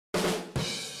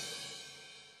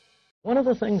One of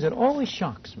the things that always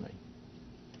shocks me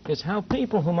is how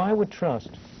people whom I would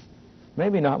trust,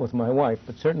 maybe not with my wife,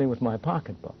 but certainly with my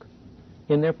pocketbook,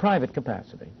 in their private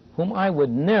capacity, whom I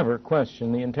would never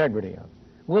question the integrity of,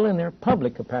 will in their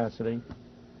public capacity,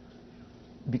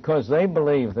 because they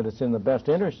believe that it's in the best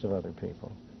interest of other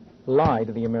people, lie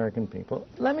to the American people.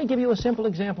 Let me give you a simple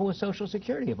example with Social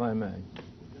Security, if I may.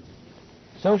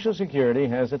 Social Security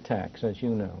has a tax, as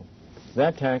you know.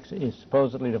 That tax is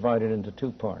supposedly divided into two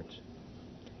parts.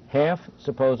 Half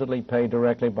supposedly paid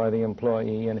directly by the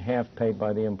employee and half paid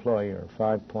by the employer,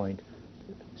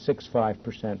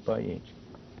 5.65% by each.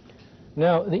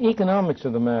 Now, the economics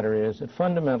of the matter is that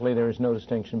fundamentally there is no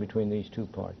distinction between these two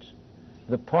parts.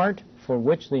 The part for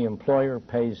which the employer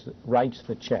writes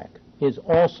the check is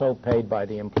also paid by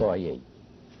the employee.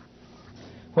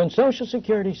 When Social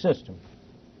Security system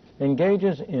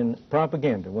engages in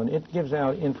propaganda, when it gives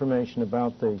out information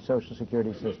about the Social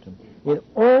Security system, it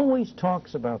always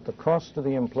talks about the cost to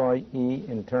the employee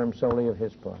in terms solely of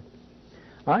his part.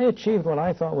 I achieved what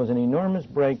I thought was an enormous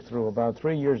breakthrough about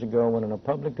 3 years ago when in a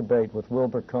public debate with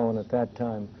Wilbur Cohen, at that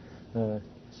time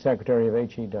Secretary of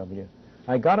HEW,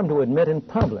 I got him to admit in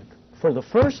public, for the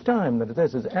first time that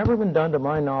this has ever been done to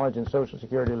my knowledge in Social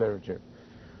Security literature,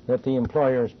 that the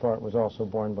employer's part was also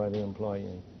borne by the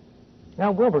employee.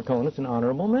 Now, Wilbur Cohen is an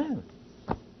honorable man.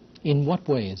 In what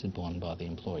way is it borne by the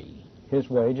employee? His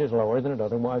wage is lower than it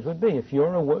otherwise would be. If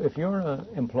you're an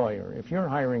employer, if you're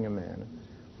hiring a man,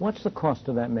 what's the cost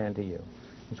of that man to you?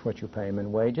 It's what you pay him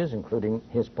in wages, including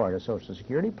his part of Social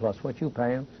Security, plus what you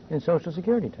pay him in Social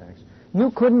Security tax.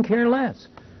 You couldn't care less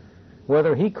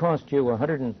whether he cost you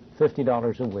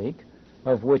 $150 a week,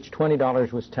 of which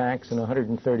 $20 was tax and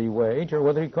 $130 wage, or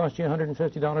whether he cost you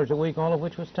 $150 a week, all of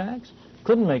which was tax.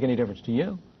 Couldn't make any difference to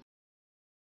you.